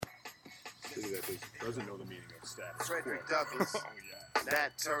that doesn't know the meaning of status quo. Frederick Douglass, Oh, yeah. Nat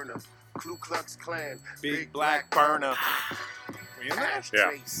Turner, Ku Klux Klan, Big Black Burner. We in there?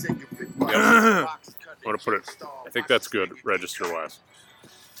 Yeah. Yeah. I want to put it. I think that's good. Register-wise.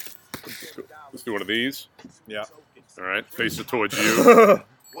 Let's do one of these. Yeah. All right. Face it towards you.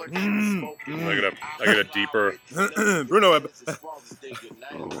 I got a deeper. Bruno,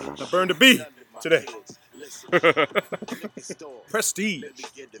 I burned a bee today. Prestige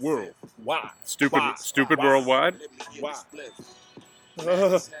worldwide. Stupid worldwide. Wow.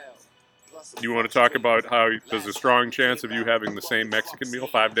 You want to talk about how there's a strong chance of you having the same Mexican meal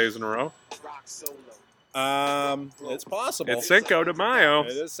 5 days in a row? It's possible. It's Cinco de Mayo. It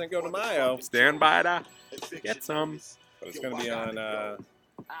is Cinco de Mayo. Stand by to get some. But it's going to be on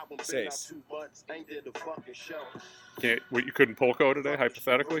Seis. You couldn't Polko today,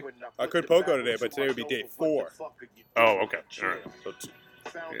 hypothetically? I could Poco today, but today would be day 4. Oh, okay. All right. So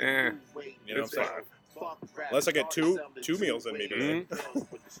Yeah. you know, It's fine. unless I get two meals in me today.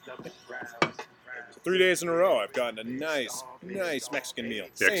 Mm-hmm. 3 days in a row, I've gotten a nice Mexican meal.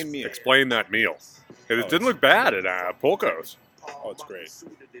 Same meal. Explain that meal. It didn't look bad at Polko's. Oh, it's great.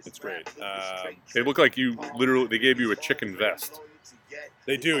 It's great. It looked like they gave you a chicken vest.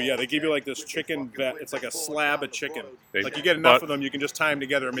 They do, yeah. They give you like this chicken it's like a slab of chicken. They- Like you get enough but- of them, you can just tie them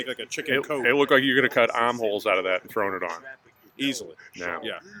together and make like a chicken coat. It looked like you could have cut armholes out of that and thrown it on. Easily. Now,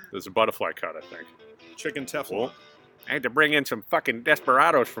 Yeah. there's a butterfly cut, I think. Chicken Teflon. Well, I had to bring in some fucking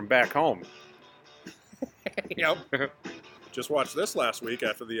desperados from back home. Yep. Just watched this last week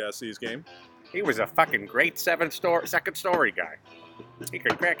after the C's game. He was a fucking great second story guy. He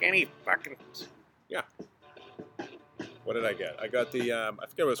could crack any fucking... What did I get? I got the, I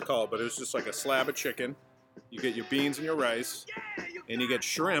forget what it's called, but it was just like a slab of chicken. You get your beans and your rice, and you get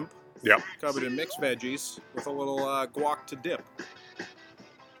shrimp Yep. covered in mixed veggies with a little guac to dip.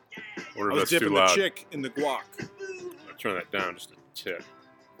 I wonder I if was that's too dipping the loud. chick in the guac. I'll turn that down just a tip.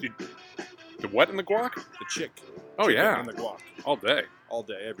 The what in the guac? The chick. Oh, Chicken yeah. in the guac. All day. All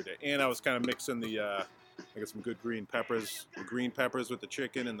day, every day. And I was kind of mixing the, I got some good green peppers. The green peppers with the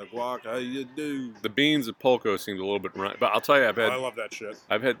chicken and the guac. How you do? The beans at Polko seemed a little bit right. But I'll tell you, I love that shit.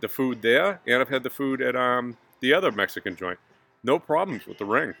 I've had the food there, and I've had the food at the other Mexican joint. No problems with the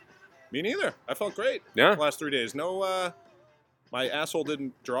ring. Me neither. I felt great. Yeah. The last 3 days. No, my asshole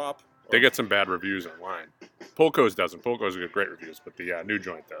didn't drop. They get some bad reviews online. Polko's doesn't. Polko's get great reviews, but the new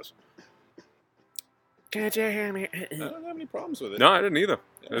joint does. Can't you hear me? I don't have any problems with it. No, I didn't either.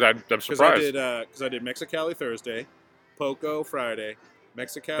 Yeah. I'm Because surprised. I did Mexicali Thursday, Poco Friday,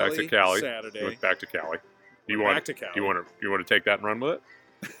 Mexicali Back to Cali. Saturday. Went back to Cali. Back to Cali. You want to take that and run with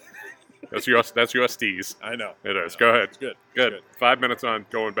it? That's your steez. I know. It is. I know. Go ahead. It's good. Good. It's 5 minutes on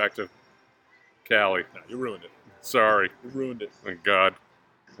going back to Cali. No, you ruined it. Sorry. You ruined it. Thank God.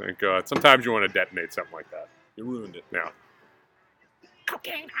 Thank God. Sometimes you want to detonate something like that. You ruined it. Yeah.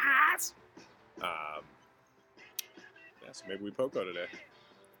 Cocaine ass. Yeah, so maybe we Poco today.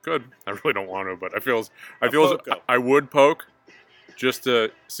 Good. I really don't want to, but I feel Poco. I would poke just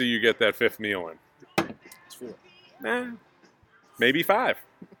to see you get that fifth meal in. It's 4. Nah. Maybe 5.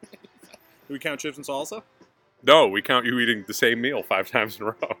 Do we count chips and salsa? No, we count you eating the same meal 5 times in a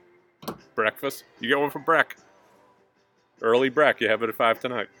row. Breakfast. You get one for Breck. Early Breck. You have it at 5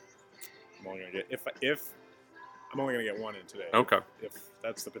 tonight. I'm only gonna get if I'm only gonna get 1 in today. Okay. If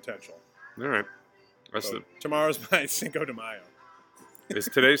that's the potential. All right. So tomorrow's my Cinco de Mayo. Is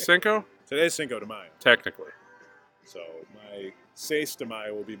today's Cinco? Today's Cinco de Mayo. Technically. So my Seis de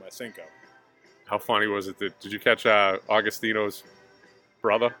Mayo will be my Cinco. How funny was it? Did you catch Augustino's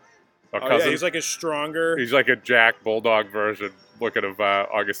brother? Or Oh cousin? yeah, he's like a stronger. He's like a Jack Bulldog version looking of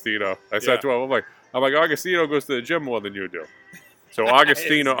Augustino. I said to him, I'm like, Augustino goes to the gym more than you do. So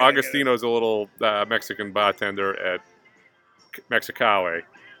Augustino's a little Mexican bartender at Mexicali,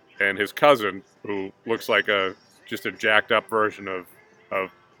 and his cousin, who looks like just a jacked up version of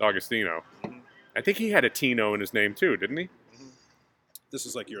Augustino. Mm-hmm. I think he had a Tino in his name too, didn't he? Mm-hmm. This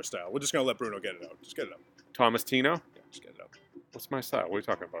is like your style. We're just gonna let Bruno get it out. Just get it out. Thomas Tino? Yeah, just get it out. What's my style? What are you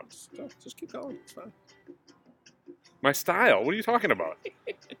talking about? Just keep going. It's fine. My style? What are you talking about?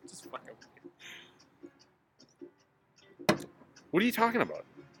 Just fucking. What are you talking about?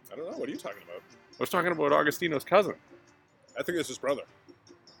 I don't know. What are you talking about? I was talking about Augustino's cousin. I think it's his brother.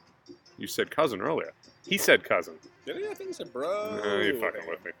 You said cousin earlier. He said cousin. Did he? I think he said bro. No, you're fucking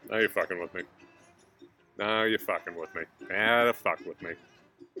with me. No, you're fucking with me. No, you're fucking with me. Add a fuck with me.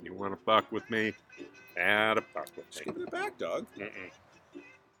 You want to fuck with me? Add a fuck with Just me. giving it back, dog. Mm-mm.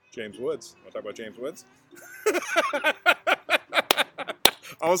 James Woods. Want to talk about James Woods?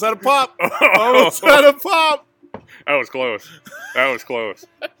 Almost had a pop. Almost had a pop. That was close. That was close.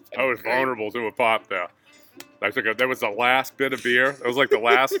 I was vulnerable to a pop there. That was the last bit of beer. It was like the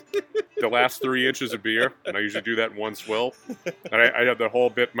last 3 inches of beer, and I usually do that in one swill. And I had the whole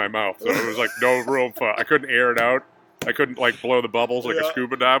bit in my mouth, so it was like no room for. I couldn't air it out. I couldn't like blow the bubbles like a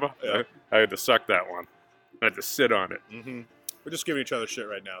scuba diver. Yeah. I had to suck that one. I had to sit on it. Mm-hmm. We're just giving each other shit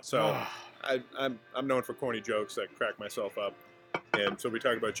right now. So I'm known for corny jokes that crack myself up. And so we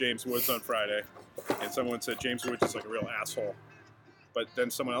talked about James Woods on Friday, and someone said James Woods is like a real asshole. But then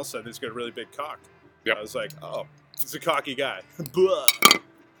someone else said he's got a really big cock. Yep. I was like, oh, he's a cocky guy.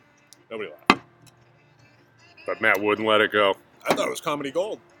 Nobody laughed. But Matt wouldn't let it go. I thought it was comedy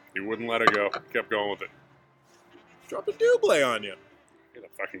gold. He wouldn't let it go. Kept going with it. Drop a double on you. Gotta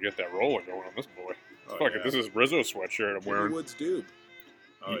fucking get that roller going on this boy. Oh, Fucking, yeah. this is Rizzo sweatshirt I'm Jimmy wearing. Woods doob.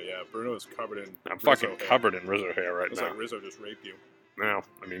 Oh yeah, Bruno's covered in. I'm Rizzo fucking hair. covered in Rizzo hair right It's now. like Rizzo just raped you. Now,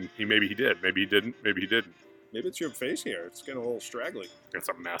 I mean, maybe he did. Maybe he didn't. Maybe he didn't. Maybe it's your face hair. It's getting a little straggly. It's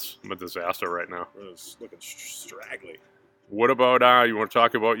a mess. I'm a disaster right now. Bruno's looking straggly. What about you want to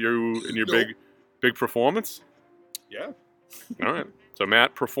talk about you and your Nope. big performance? Yeah. All right. So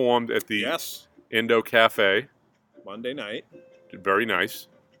Matt performed at the Yes. Indo Cafe. Monday night. Did very nice.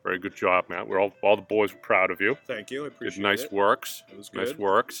 Very good job, Matt. All the boys were proud of you. Thank you. I Did appreciate nice it. works. It was good. Nice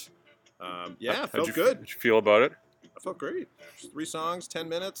works. Yeah, How'd felt you, good. How'd you feel about it? I felt great. Just 3 songs, 10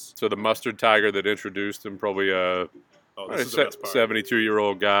 minutes. So the mustard tiger that introduced him, probably a Oh, this is the best part.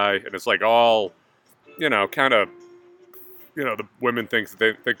 72-year-old guy, and it's like all, kind of, the women think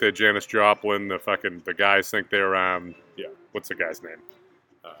they're Janis Joplin. The guys think they're what's the guy's name?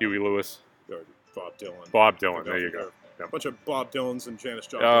 Huey Lewis. Or Bob Dylan. Bob Dylan. There you go. A bunch of Bob Dylans and Janis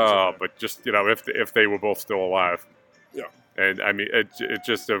Joplins. Oh, but just if they were both still alive. Yeah. And I mean, it's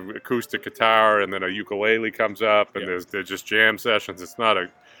just an acoustic guitar, and then a ukulele comes up, and there's just jam sessions. It's not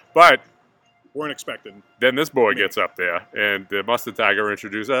but weren't expecting. then this boy gets up there, and the Mustard Tiger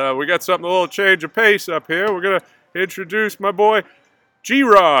introduces, we got something, a little change of pace up here. We're going to introduce my boy,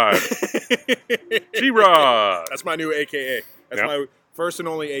 G-Rod. G-Rod. That's my new AKA. That's Yep. my first and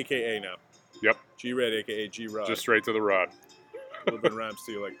only AKA now. Yep. G-Red, AKA G-Rod. Just straight to the rod. Living rhymes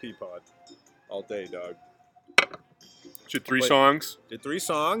to you like Peapod. All day, dog. Did 3 Wait. songs. Did 3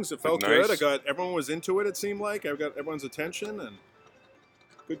 songs. It felt Nice. good. Everyone was into it, it seemed like. I got everyone's attention and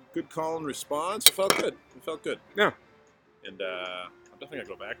good call and response. It felt good. Yeah. And I'm definitely going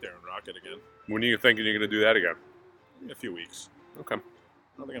to go back there and rock it again When are you thinking you're going to do that again? in a few weeks. Okay. I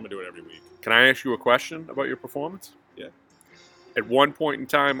don't think I'm going to do it every week. Can I ask you a question about your performance? Yeah. At one point in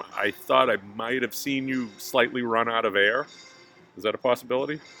time, I thought I might have seen you slightly run out of air. Is that a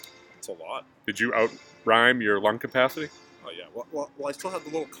possibility? It's a lot. Did you out-rhyme your lung capacity? Oh, yeah. Well, I still had the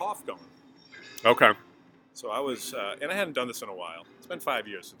little cough going. Okay. So I was, and I hadn't done this in a while. It's been 5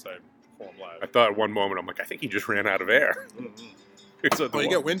 years since I performed I live. thought at one moment, I'm like, I think he just ran out of air. Mm-hmm. It's a, Oh, you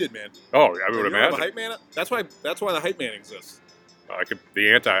get winded, man. oh, I would You know the imagine. hype man. That's why the hype man exists. I'd be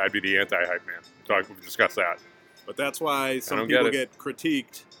the anti-hype man. So I could discuss that. But that's why some don't people get get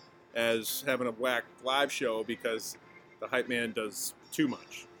critiqued as having a whack live show because the hype man does too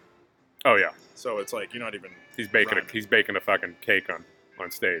much. Oh yeah, So it's like you're not even. he's baking Rhyming. he's baking a fucking cake on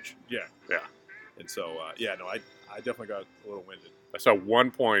stage. Yeah. Yeah. And so I definitely got a little winded. I saw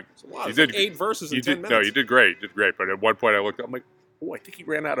one point. It's a lot. You It's did like 8 verses in You 10 did minutes. no, you did great. But at one point, I looked up. I'm like, oh, I think he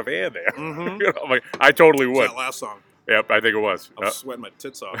ran out of air there. Mm-hmm. I'm like, I totally It's would. that last song. Yep, I think it was. I was sweating my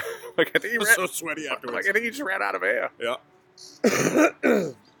tits off. Like I think he I was ran. so sweaty afterwards. Like I think he just ran out of air. Yeah.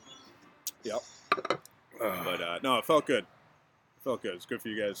 Yep. But no, it felt good. It felt good. It's good for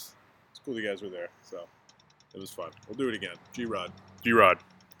you guys. It's cool you guys were there. So it was fun. We'll do it again. G-Rod.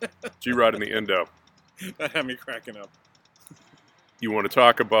 G-Rod in the Indo. That had me cracking up. You want to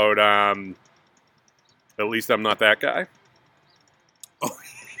talk about? At least I'm not that guy.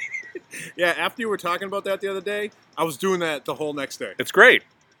 Yeah, after you were talking about that the other day, I was doing that the whole next day. It's great.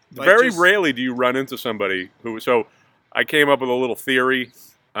 Like, Very just- rarely do you run into somebody who. So I came up with a little theory.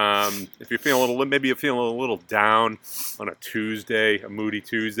 If you're feeling maybe you're feeling a little down on a Tuesday, a moody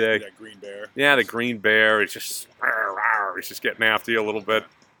Tuesday. That green bear. Yeah, the green bear is just he's just getting after you a little bit.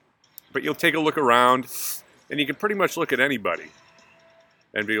 But you'll take a look around, and you can pretty much look at anybody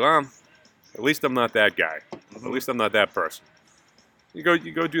and be, well, at least I'm not that guy. Mhm. At least I'm not that person. You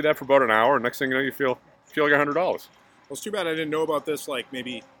go do that for about an hour, and next thing you know, you feel like $100. Well, it's too bad I didn't know about this like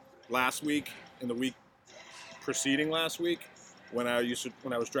maybe last week and the week preceding last week when I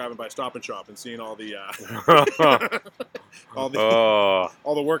was driving by Stop and Shop and seeing all the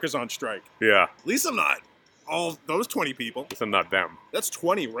all the workers on strike. Yeah, At least I'm not all those 20 people. it's not them. That's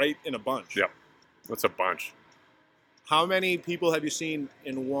 20 right in a bunch. Yep, that's a bunch. How many people have you seen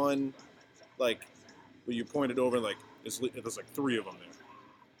in one, like, where you pointed over, like, there's like 3 of them there?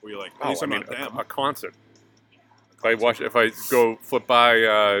 Where you're like, at least I'm not a them. concert. If I go flip by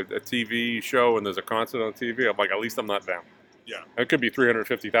a TV show and there's a concert on TV, I'm like, at least I'm not them. Yeah. It could be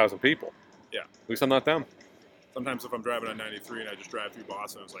 350,000 people. Yeah. At least I'm not them. Sometimes if I'm driving on 93 and I just drive through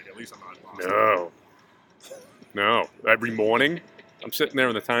Boston, it's like, at least I'm not in Boston. No. Every morning, I'm sitting there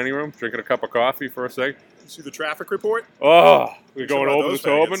in the tiny room, drinking a cup of coffee for a sec. See the traffic report? Oh, we're going about over those the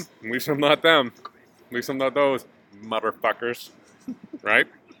Tobin. faggots. At least I'm not them. At least I'm not those motherfuckers. Right?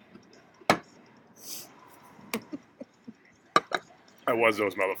 I was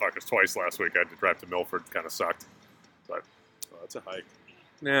those motherfuckers twice last week. I had to drive to Milford. Kind of sucked. But, Oh, that's a hike.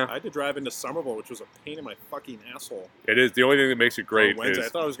 yeah. I had to drive into Somerville, which was a pain in my fucking asshole. It is. The only thing that makes it great On Wednesday. I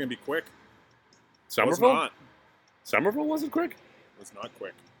is thought it was going to be quick. Somerville? It was not. Somerville wasn't quick? It was not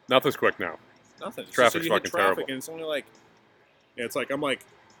quick. Nothing's quick now. Nothing. It's Traffic's just so you hit fucking traffic, terrible. and it's only like, yeah, it's like I'm like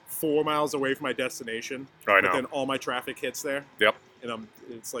 4 miles away from my destination. Oh, I But know. then all my traffic hits there. Yep. And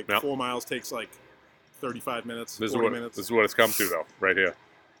it's like Yep. 4 miles takes like 35 minutes, This is 40 what minutes. this is what it's come to though, right here.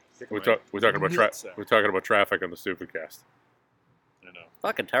 Kicking We're my talking about nuts out. we're talking about traffic on the Stupid Cast. I know.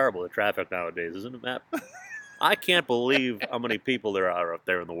 Fucking terrible, the traffic nowadays, isn't it, Matt? I can't believe how many people there are out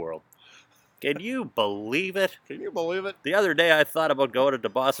there in the world. Can you believe it? Can you believe it? The other day I thought about going to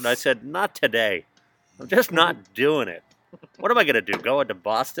Boston. I said, not today. I'm just not doing it. What am I going to do? Go into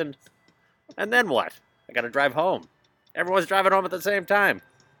Boston? And then what? I got to drive home. Everyone's driving home at the same time.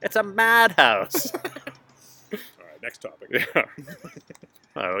 It's a madhouse. All right, next topic. Yeah.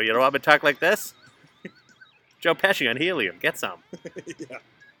 Oh, you don't want me to talk like this? Joe Pesci on helium. Get some. Yeah.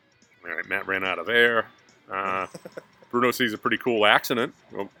 All right, Matt ran out of air. Bruno sees a pretty cool accident.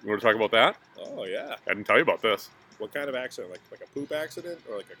 You want to talk about that? Oh yeah. I didn't tell you about this. What kind of accident? Like a poop accident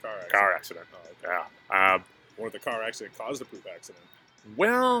or like a car accident? Car accident. Oh, okay. Yeah. Or if the car accident caused the poop accident,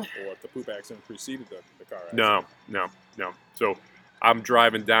 Well, or if the poop accident preceded the car accident. no. So I'm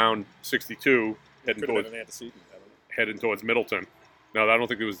driving down 62, heading Could have towards been an antecedent. I don't know. heading towards Middleton. No, I don't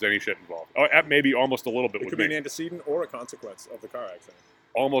think there was any shit involved. Oh, maybe almost a little bit It with could be an me. antecedent or a consequence of the car accident.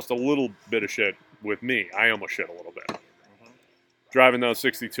 Almost a little bit of shit with me. I almost shit a little bit. Mm-hmm. Driving down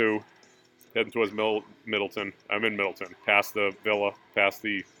 62, heading towards Middleton. I'm in Middleton, past the villa, past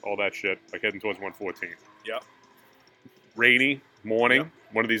all that shit, like heading towards 114. Yep. Rainy morning. Yep.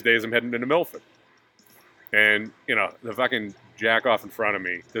 One of these days I'm heading into Milford. And, the fucking jack off in front of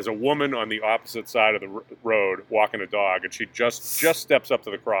me. There's a woman on the opposite side of the road walking a dog, and she just steps up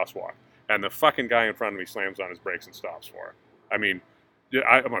to the crosswalk. And the fucking guy in front of me slams on his brakes and stops for her. I mean,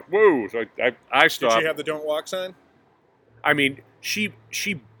 I'm like, whoa. So I Did stopped. she have the don't walk sign? I mean, she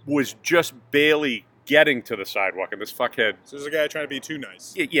was just barely getting to the sidewalk, and this fuckhead. So there's a guy trying to be too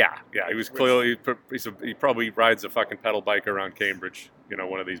nice. Yeah. He was clearly he probably rides a fucking pedal bike around Cambridge.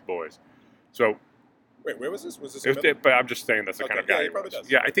 One of these boys. So, Wait, where was this? Was this? but I'm just saying that's the Okay, kind of yeah, guy he he probably was. does.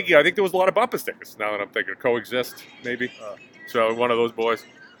 Yeah, I think there was a lot of bumper stickers. Now that I'm thinking, coexist maybe. Oh. So one of those boys.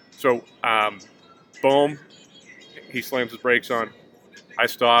 So, boom, he slams his brakes on. I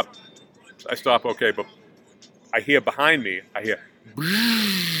stop. Okay, but I hear behind me. I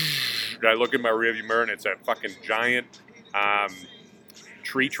look in my rearview mirror, and it's a fucking giant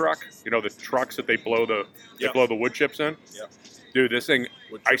tree truck. The trucks that they blow the wood chips in. Yep. Dude, this thing.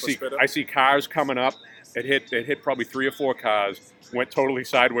 Would I Tripper spit up? see cars coming up. It hit probably 3 or 4 cars. Went totally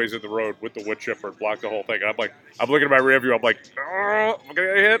sideways in the road with the wood chipper, blocked the whole thing. And I'm looking at my rear view. I'm like, oh, we're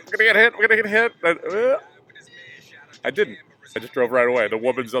gonna get hit. And, I didn't. I just drove right away. The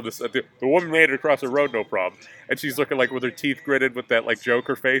woman's on the woman made it across the road, no problem. And she's looking like with her teeth gritted, with that like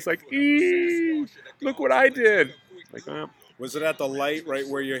Joker face, like, eee, look what I did. Like, Was it at the light right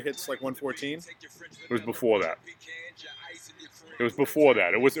where your hits like 114? it was before that.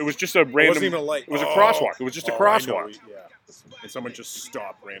 It was just a It random. wasn't even a light. It was a crosswall. It was just a crosswalk. I know, yeah. And someone just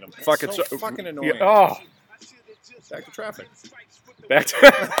stopped random. That's Fucking so fucking annoying. Yeah, oh, Back to traffic. back to.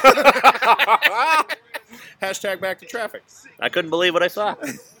 Hashtag back to traffic. I couldn't believe what I saw.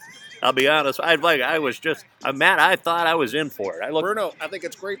 I'll be honest. I was just, Matt, I thought I was in for it. Bruno, I think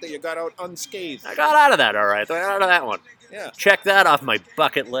it's great that you got out unscathed. I got out of that, all right. I got out of that one. Yeah. Check that off my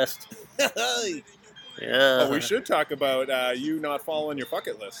bucket list. Yeah. Oh, we should talk about you not following your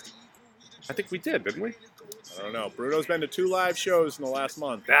bucket list. I think we did, didn't we? I don't know. Bruno's been to 2 live shows in the last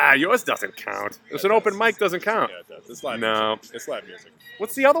month. Ah, yours doesn't count. It's an open mic, doesn't count. Yeah, it does. It's live No. music. It's live music.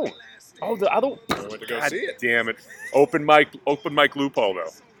 What's the other one? Oh, the other one. We went to go God see it. damn it. Open mic loophole though.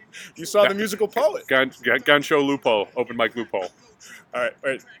 You saw the musical poet. Gun show loophole. Open mic loophole. All right,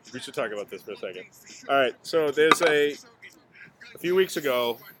 wait. We should talk about this for a second. All right, so there's a few weeks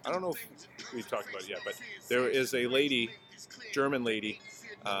ago, I don't know if we've talked about it yet, but there is a lady, German lady,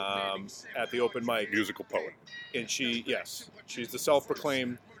 at the open mic, Musical poet. and she's the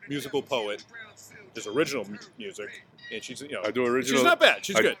self-proclaimed musical poet, does original music, and she's I do original. she's not bad.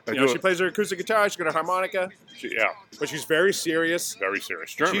 She's good. I You know, do she plays her acoustic guitar. She's got a harmonica, Yeah, but she's very serious. very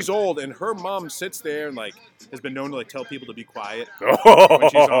serious. German. She's old, and her mom sits there and like has been known to like tell people to be quiet. when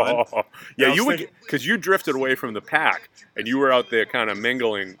she's on. Yeah, I was you would thinking- because you drifted away from the pack and you were out there kind of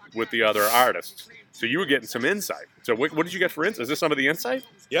mingling with the other artists. So you were getting some insight. So what did you get for insight? Is this some of the insight?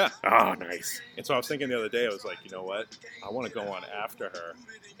 Yeah. Oh, nice. And so I was thinking the other day, I was like, you know what? I want to go on after her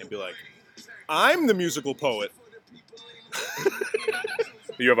and be like, I'm the musical poet.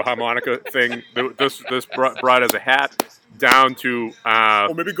 You have a harmonica thing. This bride has a hat down to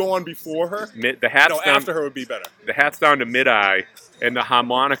Or maybe go on before her. the hat's No, down. after her would be better. The hat's down to mid-eye, and the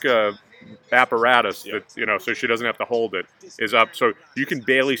harmonica apparatus Yeah. that so she doesn't have to hold it is up, so you can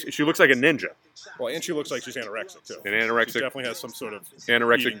barely. She looks like a ninja, Well, and she looks like she's anorexic too. an She anorexic definitely has some sort of eating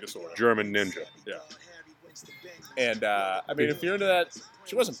anorexic disorder. German ninja. Yeah. And I mean, if you're into that,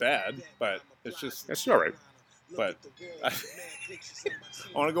 she wasn't bad, but it's just. That's all right. But I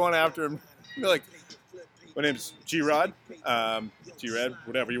want to go on after him. Be like, my name's G-Rod, G-Rad,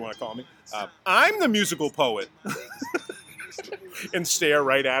 whatever you want to call me. I'm the musical poet. And stare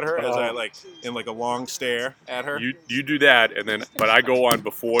right at her as I like in like a long stare at her. You do that, and then but I go on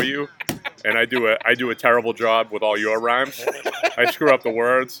before you, and I do a terrible job with all your rhymes. I screw up the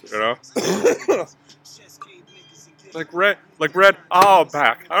words, you know. like red. Oh,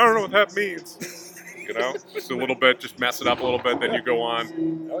 back. I don't know what that means. You know, just a little bit, just mess it up a little bit, then you go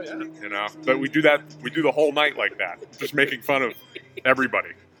on. Oh yeah. You know, but we do the whole night like that, just making fun of everybody.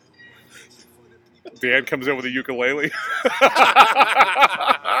 Dan comes in with a ukulele.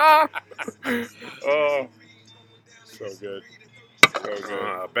 Oh, So good. so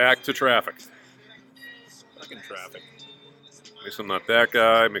good. Back to traffic. Fucking traffic. At least I'm not that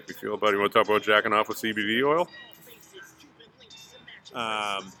guy. Make me feel better. You want to talk about jacking off with CBD oil?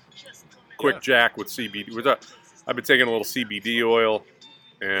 Quick Yeah. jack with CBD. I've been taking a little CBD oil,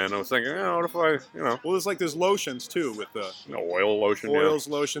 and I was thinking, what if I, Well, there's like there's lotions too with the oil lotion. oils,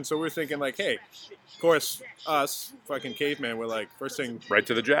 lotion. So we're thinking like, hey, of course, us fucking caveman, we're like first thing Yeah. Right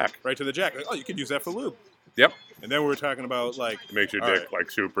to the jack. right to the jack. Like, oh, you could use that for lube. Yep. And then we were talking about like It makes your all dick like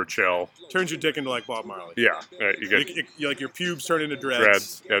super chill. turns your dick into like Bob Marley. Yeah. You get You like your pubes turn into dreads.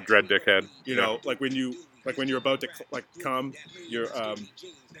 dreads. Yeah, dread dickhead. You know, like when you're about to like come, your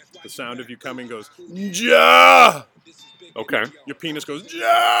the sound of you coming goes ja. Okay. Your penis goes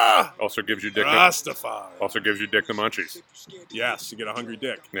ja. Also gives you dick. Rastafari. Also gives you dick the munchies. Yes, you get a hungry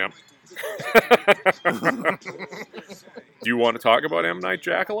dick. Yep. Do you want to talk about M Night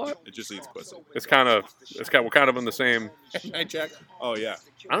Jack a lot? It just eats pussy. We're kind of in the same. Night Jack. Oh yeah.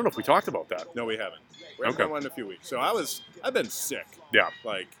 I don't know if we talked about that. No, we haven't. We haven't Okay. done one in a few weeks. So I've been sick Yeah.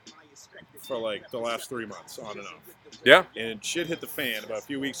 like for like the last 3 months on and off. Yeah. And shit hit the fan. About a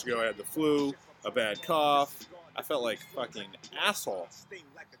few weeks ago, I had the flu, a bad cough. I felt like fucking asshole.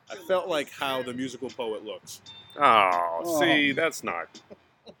 I felt like how the musical poet looks. Oh, see, that's not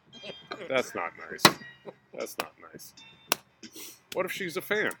nice. That's not nice. What if she's a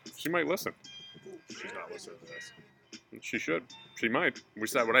fan? She might listen. She's not listening to this. She should. She might.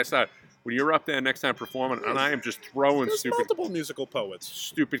 When I said, when you're up there next time performing, and I am just throwing There's stupid multiple musical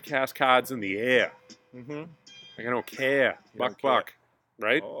poets. cast cards in the air. Mm-hmm. Like, I don't care. You don't care. Buck.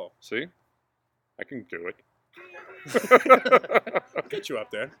 Right? Oh, See? I can do it. I'll get you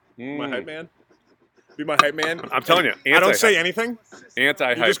up there. My Mm. hype man. Be my hype man. I'm telling you, I don't say anything.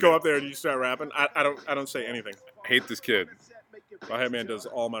 Anti-hype. You just go man. up there and you start rapping. I don't say anything. Hate this kid. My hype man does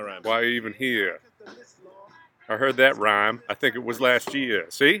all my rhymes. Why are you even here? I heard that rhyme. I think it was last year.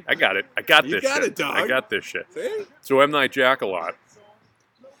 See? I got it. I got You this got shit. it, dog. I got this shit. See? So M. Night Jack a lot.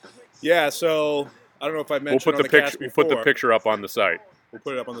 Yeah. So I don't know if I We'll mentioned put the on the cast picture. We'll before. put the picture up on the site. We'll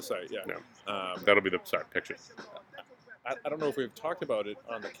put it up on the site. Yeah. No. That'll be the picture. I don't know if we've talked about it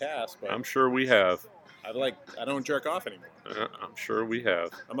on the cast, but I'm sure we have. I don't jerk off anymore. I'm sure we have.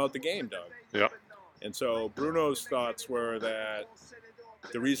 I'm out the game, dog. Yep. And so Bruno's thoughts were that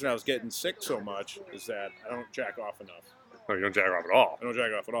the reason I was getting sick so much is that I don't jack off enough. No, you don't jack off at all. I don't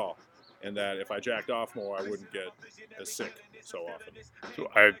jack off at all. And that if I jacked off more, I wouldn't get as sick so often.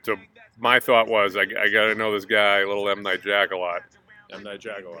 So my thought was, I got to know this guy, little M. Night Jack, a lot. M. Night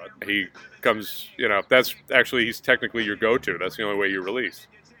Jack a lot. He comes, that's actually, he's technically your go-to. That's the only way you release.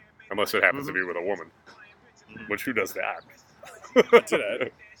 Unless it happens to be with a woman. Which, who does that? That's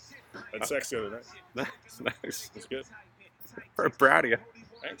it. I had sex the other night. That's nice. It's good. Very proud of you.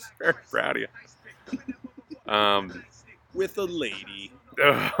 Thanks. Very proud of you. With a lady.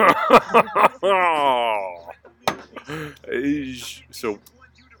 So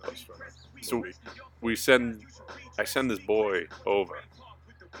I send this boy over,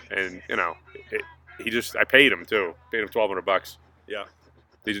 and I paid him too. Paid him $1,200. Yeah.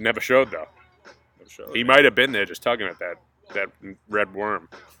 He never showed though. I'm sure. He might have been there just tugging at that red worm.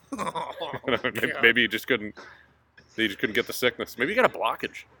 Maybe he just couldn't. He just couldn't get the sickness. Maybe he got a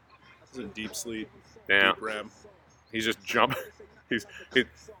blockage. He's in deep sleep. Yeah. Deep REM. He's just jumping.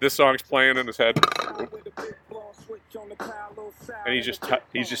 This song's playing in his head, and he's just tugging.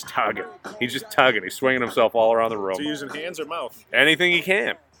 He's just tugging. He's swinging himself all around the room. Is he using hands or mouth? Anything he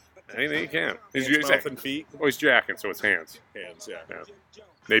can. Anything he can. Hands, mouth, and feet. Oh, he's jacking, so it's hands. Hands, yeah.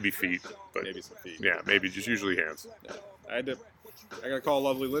 Maybe feet, but Maybe some feet. yeah, maybe just usually hands. Yeah. I gotta call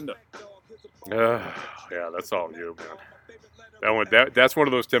lovely Linda. Yeah, that's all you, man. That's one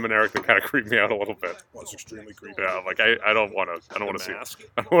of those Tim and Eric that kind of creep me out a little bit. Well, it's extremely creepy. Yeah, like I don't want to see. Mask.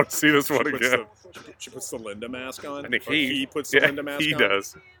 I don't want to see this one again. She puts the Linda mask on. I think Or he puts the Linda mask on. He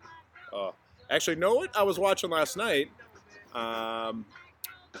does. Actually, know what I was watching last night?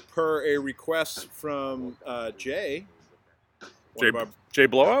 Per a request from Jay. Jay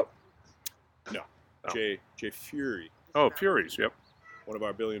Blowout? No, Oh. Jay Fury. Oh, Furies. Yep. One of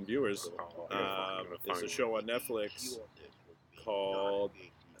our billion viewers. I'm gonna There's a find show on Netflix called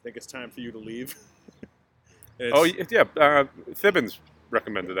I think It's Time for You to Leave. Oh yeah, Thibbins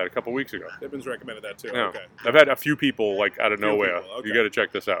recommended that a couple weeks ago. Thibbins recommended that too. Yeah. Okay, I've had a few people like out of Few nowhere. people, okay. You got to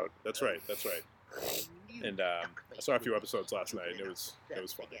check this out. that's right. And I saw a few episodes last night, and it was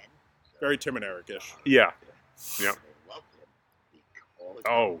fun. Very Tim and Eric-ish. Yeah. Yep.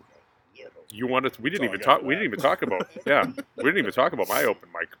 Oh, you wanted? We didn't That's all even I got talk. for We that. didn't even talk about. Yeah, we didn't even talk about my open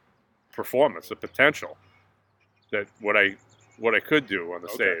mic performance, the potential that what I could do on the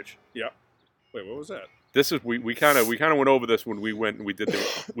Okay. stage. Yeah. Wait, what was that? This is we kind of went over this when we went and we did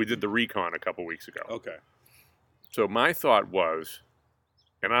the recon a couple weeks ago. Okay. So my thought was,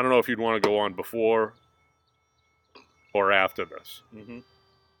 and I don't know if you'd want to go on before or after this. Mm-hmm.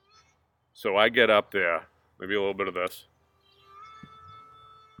 So I get up there, maybe a little bit of this.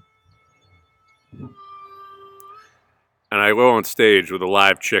 And I go on stage with a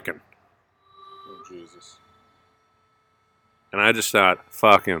live chicken. Oh, Jesus. And I just start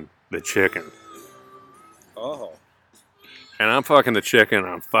fucking the chicken. Oh. And I'm fucking the chicken.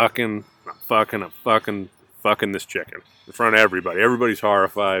 I'm fucking this chicken in front of everybody. Everybody's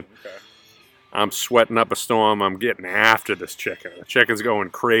horrified. Okay. I'm sweating up a storm. I'm getting after this chicken. The chicken's going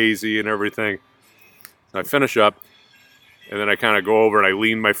crazy and everything. I finish up, and then I kind of go over and I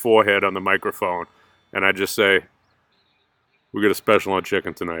lean my forehead on the microphone, and I just say, "We got a special on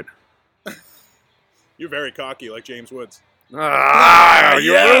chicken tonight." You're very cocky, like James Woods. Ah,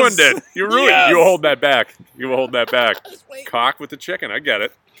 you yes! ruined it. You ruined. Yes! You hold that back. You hold that back. Cock with the chicken. I get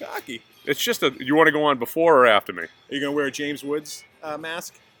it. Cocky. It's just a. You want to go on before or after me? Are you gonna wear a James Woods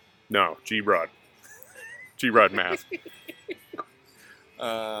mask? No, G-Rod. G-Rod mask. We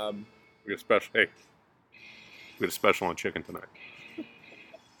got a special. Hey, we got a special on chicken tonight.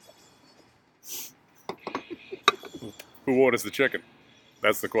 Who orders the chicken?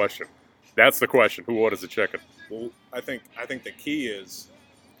 That's the question. That's the question. Who orders the chicken? Well, I think the key is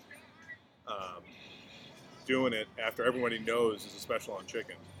doing it after everybody knows there's a special on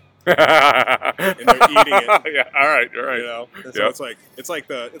chicken. And they're eating it. Yeah. All right. All right. You know, and so Yep. it's like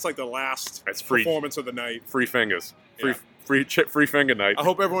the last That's free. performance of the night. Free fingers. Yeah. Free finger night. I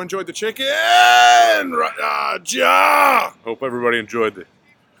hope everyone enjoyed the chicken. Ja! Hope everybody enjoyed the.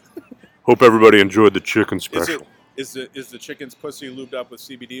 Hope everybody enjoyed the chicken special. Is the chicken's pussy lubed up with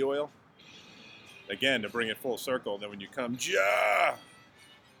CBD oil? Again, to bring it full circle. Then when you come, ja!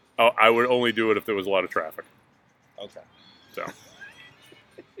 Oh, I would only do it if there was a lot of traffic. Okay. So,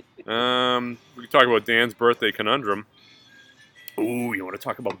 we can talk about Dan's birthday conundrum. Ooh, you want to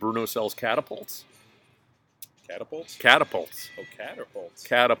talk about Bruno sells catapults? Catapults? Catapults. Oh, catapults.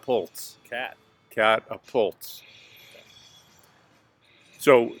 Catapults. Cat. Catapults.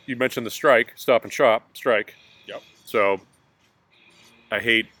 So you mentioned the strike, Stop and Shop strike. Yep. So I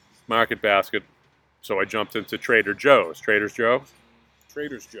hate Market Basket, so I jumped into Trader Joe's. Trader's Joe?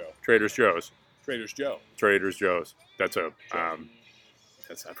 Trader's Joe. Trader's Joe's. Trader's Joe. Trader's Joe's. That's a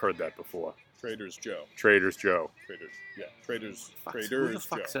I've heard that before. Trader's Joe. Trader's Joe. Traders. Yeah. Traders. Who the Traders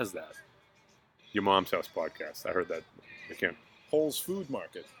fuck Joe. says that? Your Mom's House podcast. I heard that. I can't. Whole's Food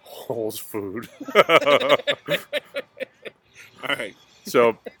Market. Whole's Food. All right.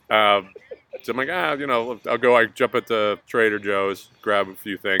 So I'm like, I jump at the Trader Joe's, grab a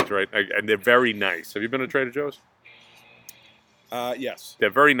few things, right? And they're very nice. Have you been to Trader Joe's? Yes. They're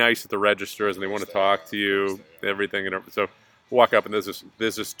very nice at the registers, and they want to talk to you, everything. And so walk up, and there's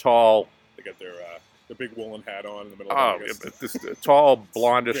this tall, They got their big woolen hat on in the middle of this tall,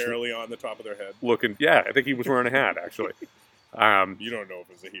 blondish barely on the top of their head. looking. Yeah, I think he was wearing a hat actually. You don't know if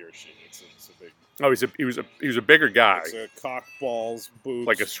it's a he or she. It's a big. Oh, he was a bigger guy. It's a cock, balls, boobs,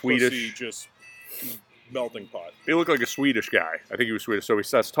 Like a Swedish- pussy, just melting pot. He looked like a Swedish guy. I think he was Swedish. So he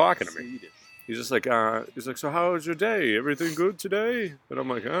starts talking to me. Swedish. He's just like, so how was your day? Everything good today? And I'm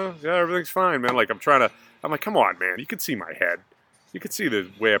like, oh, yeah, everything's fine, man. Like, I'm like, come on, man. You can see my head. You can see the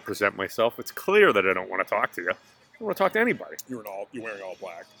way I present myself. It's clear that I don't want to talk to you. I don't want to talk to anybody. You're wearing all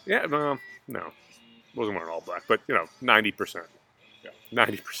black. Yeah, no. Wasn't wearing all black, but, 90%. Yeah.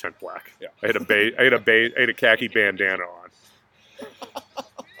 90% black. Yeah. I had a khaki bandana on.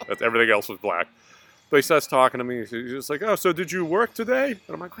 Everything else was black. But he starts talking to me. He's just like, "Oh, so did you work today?" And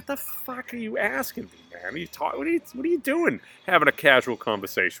I'm like, "What the fuck are you asking me, man? What are you doing? Having a casual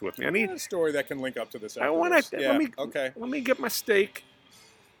conversation with me? I need a story that can link up to this. I want to. Yeah. Let me get my steak.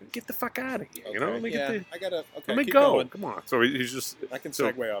 Get the fuck out of here. Okay. Let me get the. I gotta. Okay. Let me keep go. going. Come on. So he's just. I can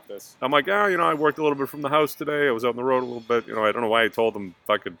so- segue off this. I'm like, I worked a little bit from the house today. I was out on the road a little bit. I don't know why I told him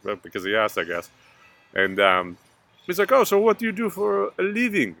fucking because he asked, I guess. And he's like, "Oh, so what do you do for a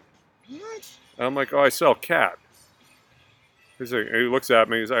living?" What? And I'm like, "Oh, I sell cat." He's like, he looks at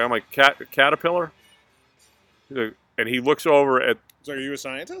me. He's like, "I'm like caterpillar." He's like, and he looks over at. So are you a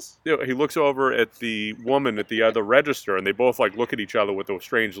scientist? He looks over at the woman at the other register, and they both like look at each other with a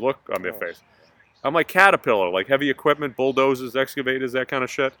strange look on their face. I'm like, Caterpillar, like heavy equipment, bulldozers, excavators, that kind of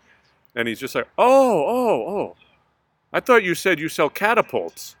shit. And he's just like, oh. I thought you said you sell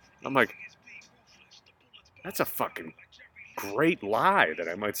catapults. I'm like, that's a fucking great lie that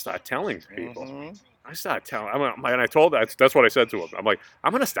I might start telling people. Mm-hmm. I start telling, and I told that's what I said to him. I'm like,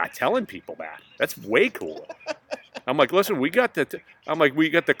 I'm gonna start telling people that. That's way cooler. I'm like, listen, we got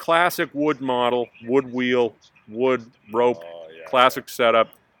the classic wood model, wood wheel, wood rope, classic setup,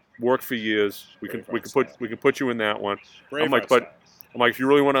 worked for years. We can put you in that one. I'm like, but I'm like, if you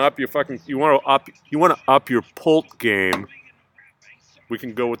really want to up your you want to up your pult game, we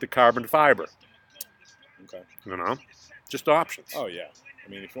can go with the carbon fiber. Okay. Just options. Oh yeah. I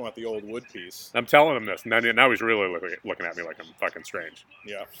mean, if you want the old wood piece. I'm telling him this, and now he's really looking at me like I'm fucking strange.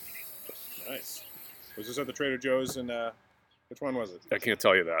 Yeah. Nice. Was this at the Trader Joe's in, which one was it? I can't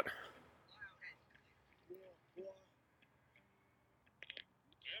tell you that.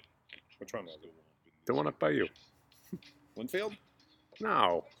 Which one was it? The one up by you. Winfield?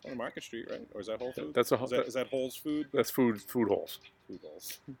 No. It's on Market Street, right? Or is that Whole Foods? That's is that Whole's Food? That's food holes. Food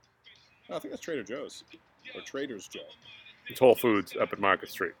Holes. No, I think that's Trader Joe's. Or Trader's Joe. It's Whole Foods up at Market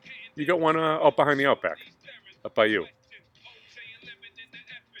Street. You got one up behind the Outback. Up by you.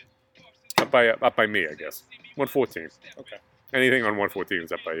 Up by me, I guess. 114. Okay. Anything on 114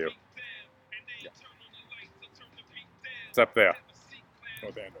 is up by you. Yeah. It's up there.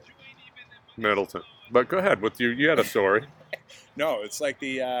 Oh, Vandal. Middleton. But go ahead. You had a story. No, it's like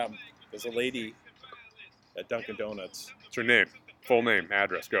there's a lady at Dunkin' Donuts. What's her name? Full name,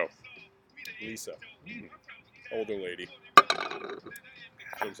 address, go. Lisa. Older lady.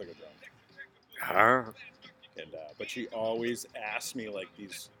 She looks like a drunk. Huh? And but she always asks me like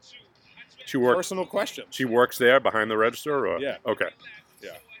these She works. personal questions. She works there behind the register, or Yeah. Okay.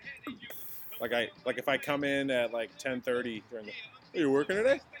 Yeah. Like if I come in at like 10:30 during the. Are you working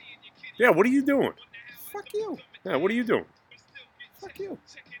today? Yeah. What are you doing? Fuck you. Yeah. What are you doing? Fuck you.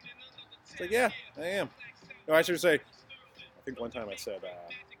 It's like, yeah, I am. No, I should say. I think one time I said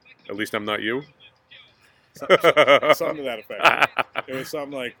At least I'm not you. something to that effect. It was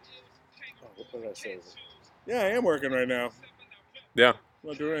something like, oh, what did I say? Yeah, I am working right now. Yeah. I'm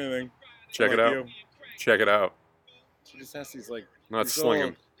not doing anything. Check it Like out. you. Check it out. She just has these like. Not these slinging.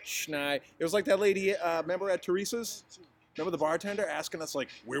 little Schneid. It was like that lady. Remember at Teresa's? Remember the bartender asking us like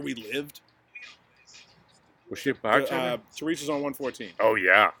where we lived? Was she a bartender? Teresa's on 114. Oh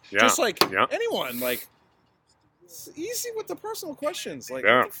yeah. Yeah. Just like Yeah. anyone, like it's easy with the personal questions. Like,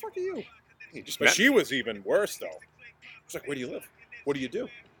 Yeah. what the fuck are you? But she was even worse though. She's like, where do you live? What do you do?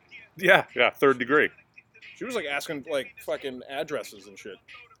 Yeah. Yeah. Third degree. She was like asking like fucking addresses and shit.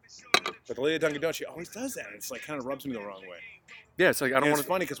 But the lady at Dunkin' Donuts, she always does that. It's like kind of rubs me the wrong way. Yeah. It's like I And don't it's want to.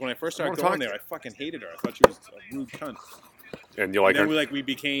 funny because when I first I don't started wanna going talk there, I fucking hated her. I thought she was a rude cunt. And you like And then her we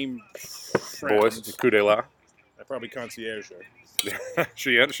became boys? friends. Coup de la. I probably concierge her.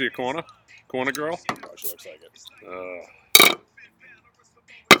 She a corner girl. Oh, she looks like it.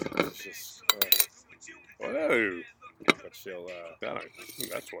 It's just, Whoa. but she'll,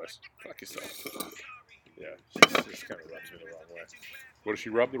 That's twice. Fuck yourself. yeah, she just kind of rubs me the wrong way. What does she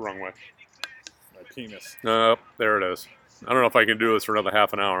rub the wrong way? My penis. No, there it is. I don't know if I can do this for another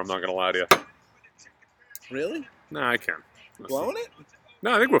half an hour. I'm not gonna lie to you. Really? No, I can. Blowing it?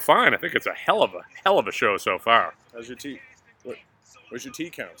 No, I think we're fine. I think it's a hell of a show so far. How's your tea? Where's your tea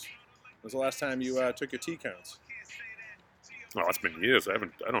counts? When's the last time you took your tea counts? Oh, it's been years. I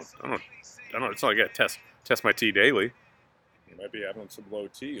don't. It's not like I gotta test my tea daily. You might be having some low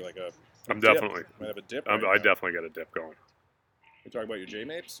tea, like a. I'm dip. definitely. Might have a dip. I right now. definitely got a dip going. You talk about your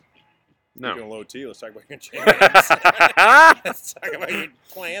J-Mapes? No. Speaking of low tea, let's talk about your J-Mapes. Let's talk about your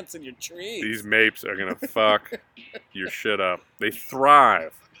plants and your trees. These mapes are gonna fuck your shit up. They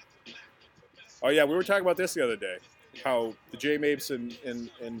thrive. Oh yeah, we were talking about this the other day. How the J-Mapes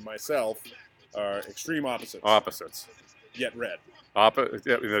and myself are extreme opposites. Opposites. Yet red.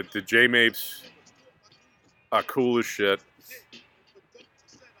 The J Mapes are cool as shit.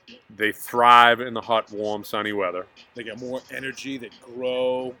 They thrive in the hot, warm, sunny weather. They get more energy. They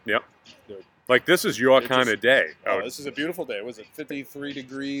grow. Yep. They're- Like this is your They're kind just- of day. Oh, this is a beautiful day. Was it 53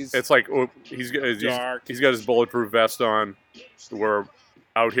 degrees? It's like he's got his bulletproof vest on. We're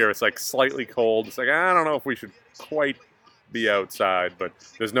out here. It's like slightly cold. It's like I don't know if we should quite be outside, but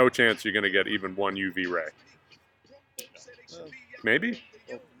there's no chance you're going to get even one UV ray. Maybe?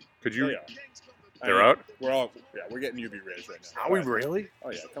 Could you? Oh, yeah. They're out? We're getting UV rays right now. Are we really? Oh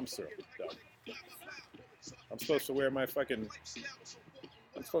yeah, it comes through. I'm supposed to wear my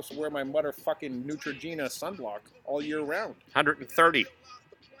motherfucking Neutrogena sunblock all year round. 130.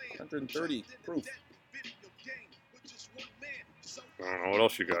 130 proof. I don't know what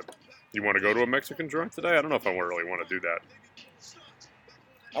else you got. You want to go to a Mexican joint today? I don't know if I really want to do that.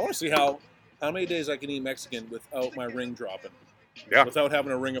 I want to see how many days I can eat Mexican without my ring dropping. Yeah. Without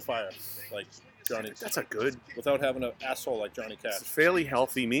having a ring of fire, like Johnny. That's a good, Without having an asshole like Johnny it's a Cash. fairly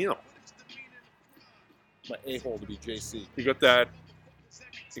healthy meal. My a-hole to be JC. You got that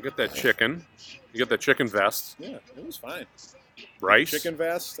chicken. You got that chicken vest. Yeah, it was fine. Rice. Chicken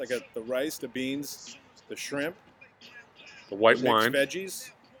vest. I got the rice, the beans, the shrimp, The white mixed wine.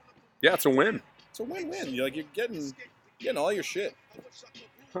 veggies. Yeah, it's a win. It's a win-win. You're getting all your shit.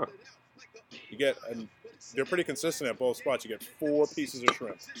 Huh. You get, and they're pretty consistent at both spots. You get 4 pieces of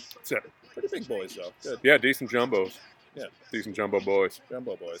shrimp. That's it. Pretty big boys though. Good Yeah, decent jumbos. Yeah. Decent jumbo boys.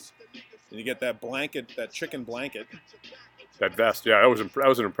 jumbo boys. And you get that blanket, that chicken blanket. That vest. Yeah, that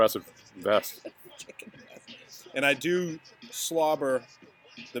was an impressive vest. Chicken. And I do slobber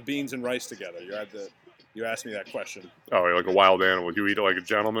the beans and rice together. You asked me that question. Oh, you're like a wild animal. You eat it like a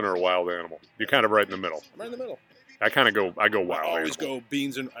gentleman or a wild animal? You're kind of right in the middle. I'm right in the middle. I go wild I always animal. go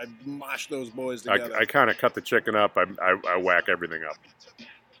beans and I mash those boys together. I kind of cut the chicken up. I whack everything up.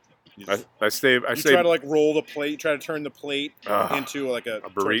 You I save. try to like roll the plate. Try to turn the plate Ugh. into like a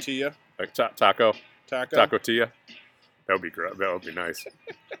burrito. tortilla like taco taco. tia. That would be great. That would be nice.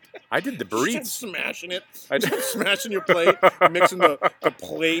 I did the Start burritos. smashing it. I did. Start smashing your plate, mixing the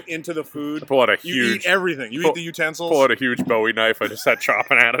plate into the food. I pull out a You huge. eat everything. You pull- eat the utensils. Pull out a huge Bowie knife. I just start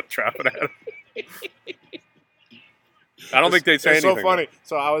chopping at it. I don't think they'd say It's anything. so funny.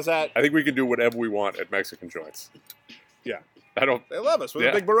 So I was at. I think we can do whatever we want at Mexican joints. Yeah. I don't. They love us. We're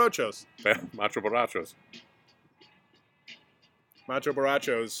Yeah. the big borrachos. Macho borrachos. Macho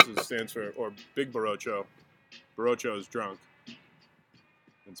borrachos stands for, or big borracho. Borracho is drunk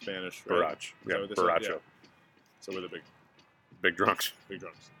in Spanish. Right? Barach. Is Yeah, that what they say? borracho. Yeah. So we're the Big drunks. big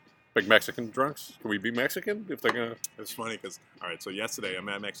drunks. Big Mexican drunks. Can we be Mexican if they're gonna? It's funny because, all right, so yesterday I'm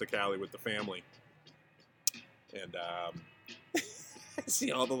at Mexicali with the family. And I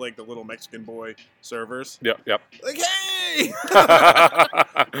see all the little Mexican boy servers. Yep. Yep. Like, hey!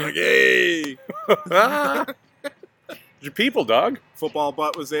 Like, hey! Your people, dog. Football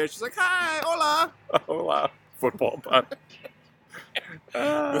butt was there. She's like, hi, hola. Oh wow. Football butt.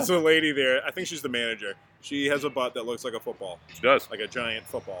 There's a lady there. I think she's the manager. She has a butt that looks like a football, She does. like a giant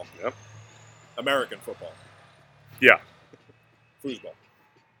football. Yep. American football. Yeah. Foosball.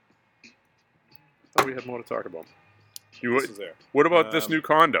 Thought we had more to talk about. This is there. What about this Um, new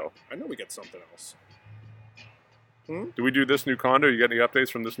condo? I know we get something else. Do we do this new condo? You get any updates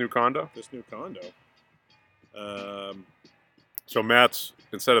from this new condo? This new condo. So Matt's,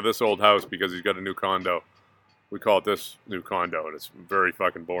 instead of this old house, because he's got a new condo, we call it this new condo, and it's a very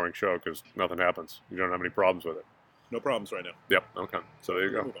fucking boring show because nothing happens. You don't have any problems with it. No problems right now. Yep. Okay. So there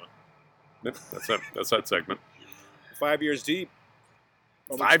you go. Move on. Yep, that's it. That's that segment. 5 years deep.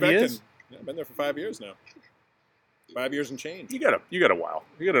 I'm 5 years? expecting- Yeah, I've been there for 5 years now. 5 years and change. You got a while.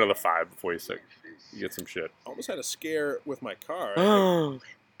 You got another 5 before you get some shit. I almost had a scare with my car. Oh.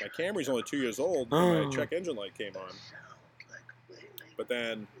 My Camry's only 2 years old, and my check engine light came on. But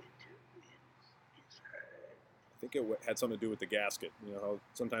then, I think it had something to do with the gasket. You know how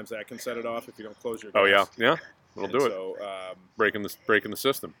sometimes that can set it off if you don't close your gas. Oh yeah, yeah. It'll And do it. So, Breaking the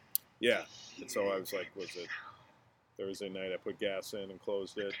system. yeah. And so I was like, was it Thursday night? I put gas in and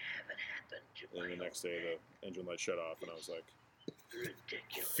closed it. And the next day, the engine light shut off, and I was like,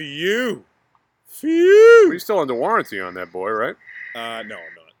 phew! Phew! You're still under warranty on that boy, right? No, I'm not.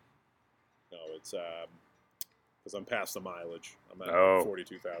 No, it's because I'm past the mileage. I'm at Oh.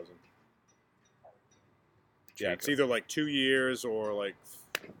 42,000. Yeah, it's either like 2 years or like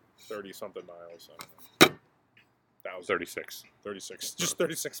 30 something miles. I don't know. 36. 36. Just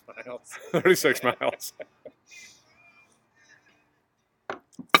 36 miles. 36 miles.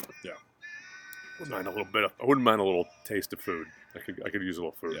 Yeah. Wouldn't mind a little bit. I wouldn't mind a little taste of food. I could use a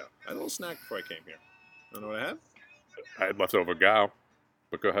little food. Yeah. I had a little snack before I came here. I don't know what I had. I had leftover gao,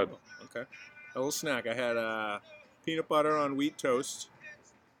 but go ahead. Oh, okay. A little snack. I had peanut butter on wheat toast.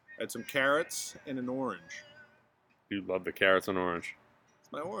 I had some carrots and an orange. You love the carrots and orange.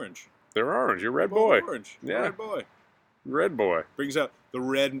 It's my orange. They're orange. You're a red I'm boy. Orange. I'm a Yeah. Red boy. Red boy. Brings out the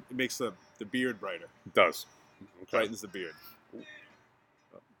red. It makes the beard brighter. It does. Okay. Brightens the beard. You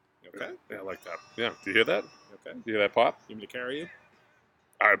okay? Yeah, I like that. Yeah. Do you hear that? Okay. Do you hear that pop? You want me to carry you?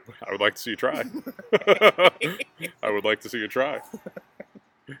 I would like to see you try. I would like to see you try.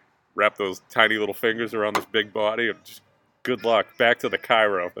 Wrap those tiny little fingers around this big body and just good luck. Back to the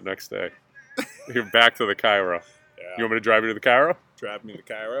Cairo the next day. You're back to the Cairo. Yeah. You want me to drive you to the Cairo? Drive me to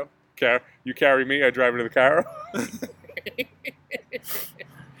Cairo. You carry me, I drive you to the Cairo?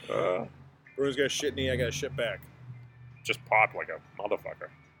 Bruce got shit knee. I got shit back. Just pop like a motherfucker.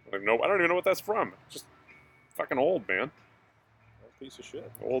 Like, no, I don't even know what that's from. Just fucking old, man. Old piece of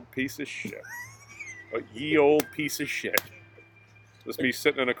shit. Old piece of shit. Ye old piece of shit. Just me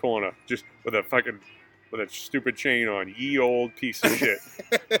sitting in a corner, just with a stupid chain on. Ye old piece of shit.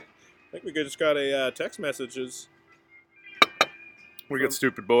 I think we just got a text messages. We got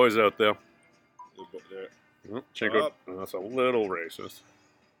stupid boys out there. There. Oh, Chinko, that's a little racist.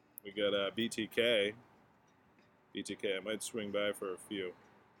 We got BTK. BTK. I might swing by for a few.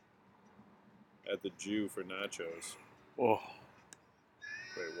 At the Jew for nachos. Oh,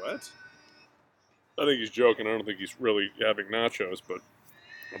 Wait, what? I think he's joking. I don't think he's really having nachos, but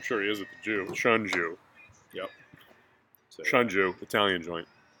I'm sure he is at the Jew. Shunju. Yep. So, Shunju, Italian joint.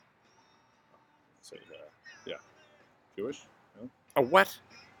 So, yeah. Jewish? No? A what?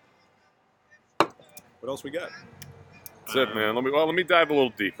 What else we got? That's it, man. Let me dive a little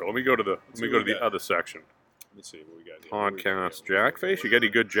deeper. Let me go to the other section. Let's see what we got here. What we got Podcast here? Jackface. You got any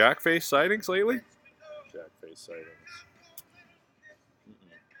good Jackface sightings lately? Jackface sightings.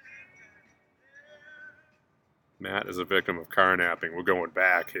 Matt is a victim of carnapping. We're going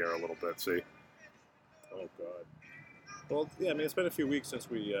back here a little bit. See. Oh God. Well, yeah. I mean, it's been a few weeks since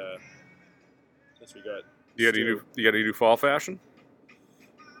we got. You got any new fall fashion?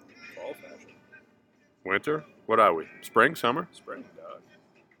 Fall fashion. Winter? What are we? Spring? Summer? Spring, dog.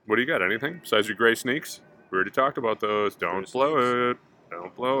 What do you got? Anything besides your gray sneaks? We already talked about those. Don't Gray blow sneaks. it.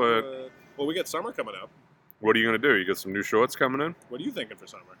 Don't blow it. Well, we got summer coming up. What are you gonna do? You got some new shorts coming in? What are you thinking for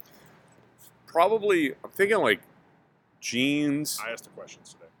summer? Probably. I'm thinking like jeans, I asked the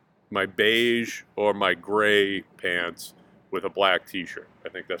questions today. my beige or my gray pants with a black T-shirt. I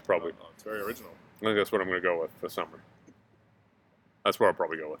think that's probably. Oh, it's very original. I think that's what I'm gonna go with for summer. That's what I'll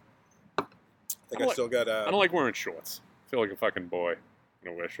probably go with. I think I still got. I don't like wearing shorts. I feel like a fucking boy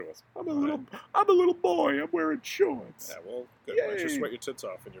when I wear shorts. I'm a little boy. I'm wearing shorts. Yeah, well, good. Why don't you Yay. sweat your tits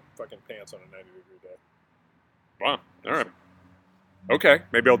off in your fucking pants on a 90-degree day? Wow. All right. Okay.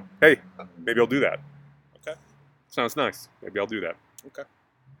 Maybe I'll do that. Okay. Sounds nice. Maybe I'll do that. Okay.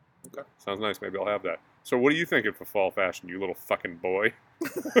 Okay. Sounds nice. Maybe I'll have that. So what are you thinking for fall fashion, you little fucking boy?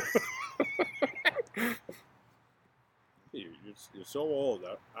 You're so old.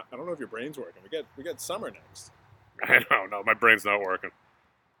 I don't know if your brain's working. We got summer next. I know. No, my brain's not working.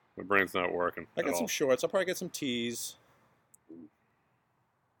 My brain's not working. I got at some all. shorts. I'll probably get some tees.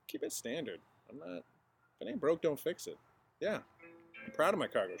 Keep it standard. I'm not. If it ain't broke, don't fix it. Yeah. I'm proud of my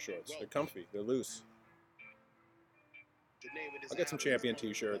cargo shorts. They're comfy. They're loose. I'll get some Champion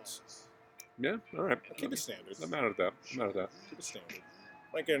t-shirts. Yeah. All right. I'll keep it standard. I'm mad at that. Keep it standard.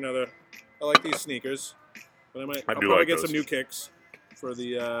 Might get another. I like these sneakers, but I'll do probably like get those. some new kicks for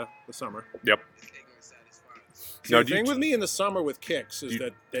the summer. Yep. See, Now, the do you thing with me in the summer with kicks is do you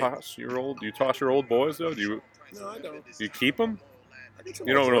that they. toss your old? Do you toss your old boys though? Do No, I don't. you keep them? I get some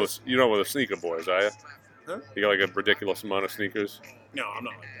You more don't know. shorts. You know what the sneaker boys, are you? Huh? You got like a ridiculous amount of sneakers. No, I'm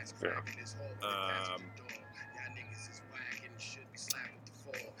not like that. Yeah.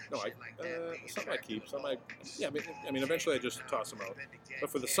 No, some I keep, some I. Yeah, I mean, eventually I just toss them out. But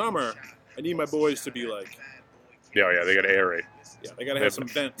for the summer, I need my boys to be like. Yeah. They got to airate, Yeah, they gotta have some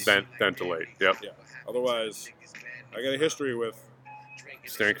vents. ventilate. Yep. Yeah. Otherwise, I got a history with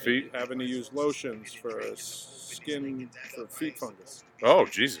Stank feet. having to use lotions for for feet fungus. Oh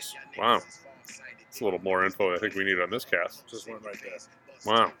Jesus! Wow. It's a little more info I think we need on this cast. Just one right there.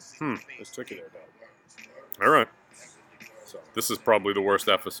 Wow. Just took you there, dog. All right. So, This is probably the worst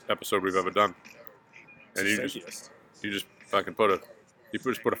episode we've ever done. And it's you the just stinkiest. fucking put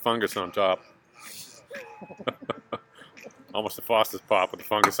a fungus on top. Almost a Foster's Pop with a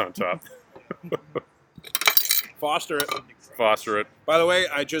fungus on top. Foster it. Foster it. By the way,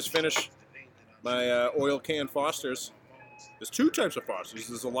 I just finished my oil can Fosters. There's two types of Fosters.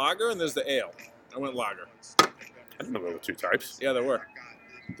 There's the lager and there's the ale. I went lager. I didn't know there were two types. Yeah, there were.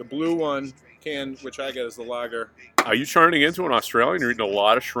 The blue one can, which I get, is the lager. Are you turning into an Australian? You're eating a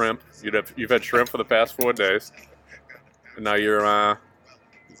lot of shrimp. You've had shrimp for the past 4 days. And now you're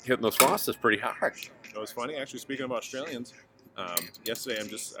hitting those Fosters pretty hard. It was funny, actually, speaking of Australians. Yesterday, I'm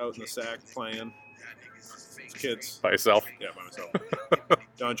just out in the sack playing with kids. By yourself? Yeah, by myself.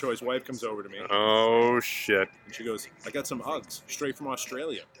 Don Choi's wife comes over to me. Oh, shit. And she goes, I got some Uggs straight from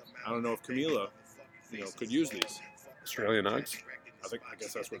Australia. I don't know if Camila, could use these. Australian Uggs? I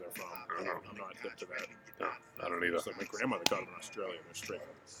guess that's where they're from. I'm not hip to that. No, I don't either. It's like my grandmother got them in Australia. They're straight.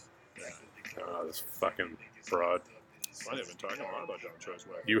 Yeah. Oh, this fucking broad. Funny, I've been talking a lot about Don Choi's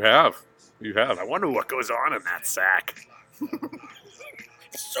wife. You have. I wonder what goes on in that sack.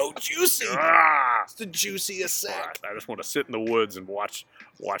 So juicy. Ah! It's the juiciest sack. I just want to sit in the woods and watch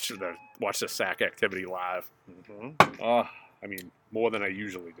the sack activity live. Mm-hmm. Oh, I mean, more than I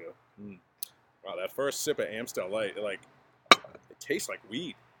usually do. Wow, that first sip of Amstel Light, it tastes like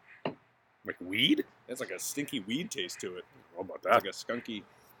weed. Like weed? It's like a stinky weed taste to it. How about It's that? like a skunky.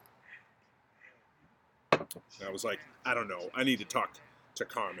 And I was like, I don't know. I need to talk to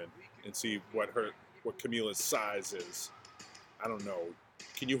Carmen and see what Camila's size is. I don't know.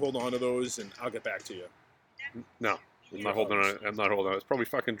 Can you hold on to those and I'll get back to you? No, I'm not holding on. I'm not holding on. It's probably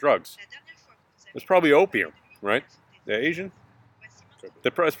fucking drugs. It's probably opium, right? They're Asian.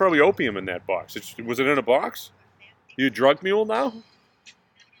 It's probably opium in that box. Was it in a box? You a drug mule now?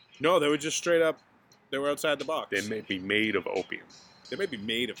 No, they were just straight up. They were outside the box. They may be made of opium. They may be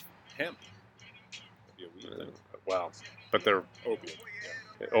made of hemp. That'd be a weed thing. Wow, but they're Opium.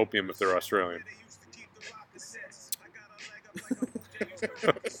 opium if they're Australian.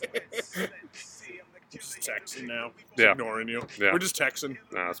 Just texting now. Just Yeah. ignoring you. Yeah. We're just texting.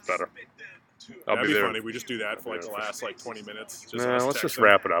 Nah, that's better. I'll That'd be there. funny. We just do that for the last 20 minutes. Just Nah, us let's just texting.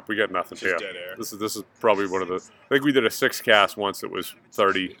 wrap it up. We got nothing It's just here. dead air. This is probably one of the. I think we did a 6-cast once that was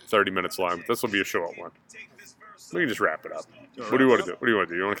 30 minutes long. But this will be a short one. We can just wrap it up. What do you want to do? What do you want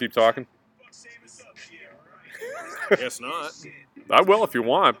to do? You want to keep talking? Guess not. I will if you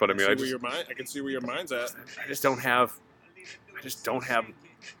want, but I mean, I can see where your mind's at. I just don't have.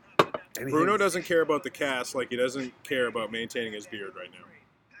 Anything. Bruno doesn't care about the cast like he doesn't care about maintaining his beard right now.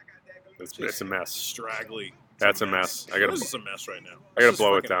 It's a mess. Straggly. That's a mess. I gotta- This is a mess right now. I gotta This is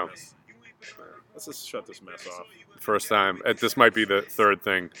blow it fucking a down. mess. Let's just shut this mess off. First time. This might be the third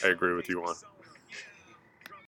thing I agree with you on.